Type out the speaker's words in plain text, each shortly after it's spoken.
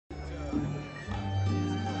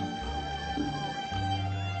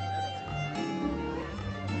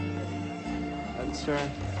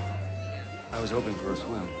sir. I was hoping for a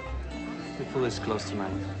swim. The pool is closed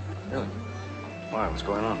tonight. Really? Why? What's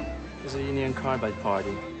going on? There's a Union Carbide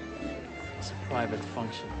party. It's a private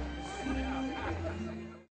function.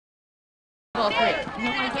 All three.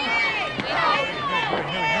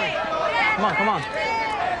 Come on.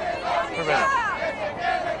 We're ready.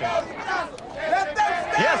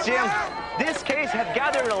 Yes, Jim. This case has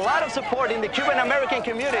gathered a lot of support in the Cuban-American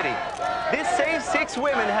community. These same 6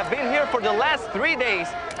 women have been here for the last 3 days,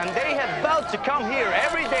 and they have vowed to come here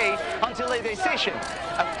every day until a decision,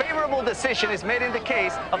 a favorable decision, is made in the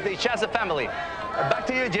case of the Ichaza family. Back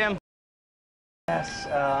to you, Jim. Yes,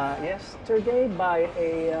 yesterday by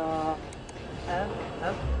a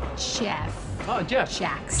Chef. Oh, Jeff.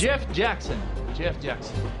 Jackson. Jeff Jackson.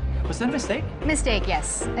 Was that a mistake? Mistake,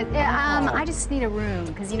 yes. I just need a room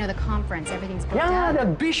because, you know, the conference, everything's booked up. the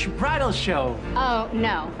Bish Bridal Show. Oh,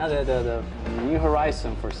 no. the New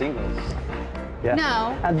Horizon for singles. Yeah.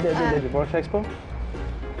 No. And the Divorce Expo.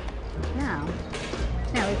 No.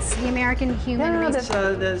 No, it's the American Human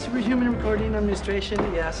Resources. The Superhuman Recording Administration,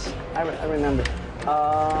 yes. I remember.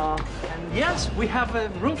 And yes, we have a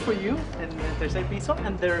room for you in Thursday Piso,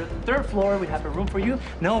 and the 3rd floor, we have a room for you.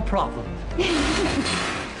 No problem.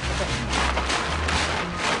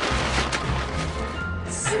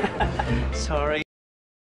 Sorry.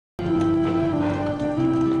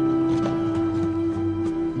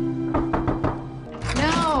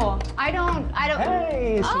 No, I don't.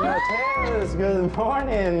 Hey, Senor Tez, good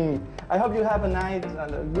morning. I hope you have a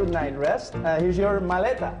good night rest. Here's your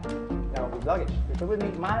maleta. Now, with luggage. Repeat with me,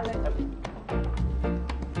 maleta.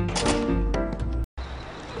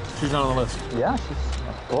 She's not on the list. Yeah,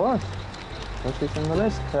 of course. She's on the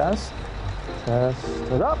list. Test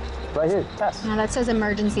it up. Right here, test. No, that says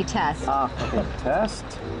emergency test. Okay, test.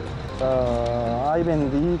 Ay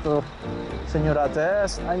bendito, Señora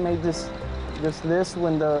Tess. I made this list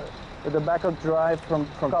with the backup drive from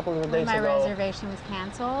a couple of days My ago. reservation was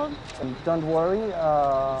canceled, And don't worry.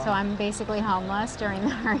 so I'm basically homeless during the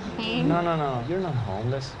hurricane. No. You're not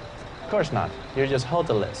homeless. Of course not. You're just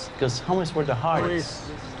hoteless, because homeless were the hardest.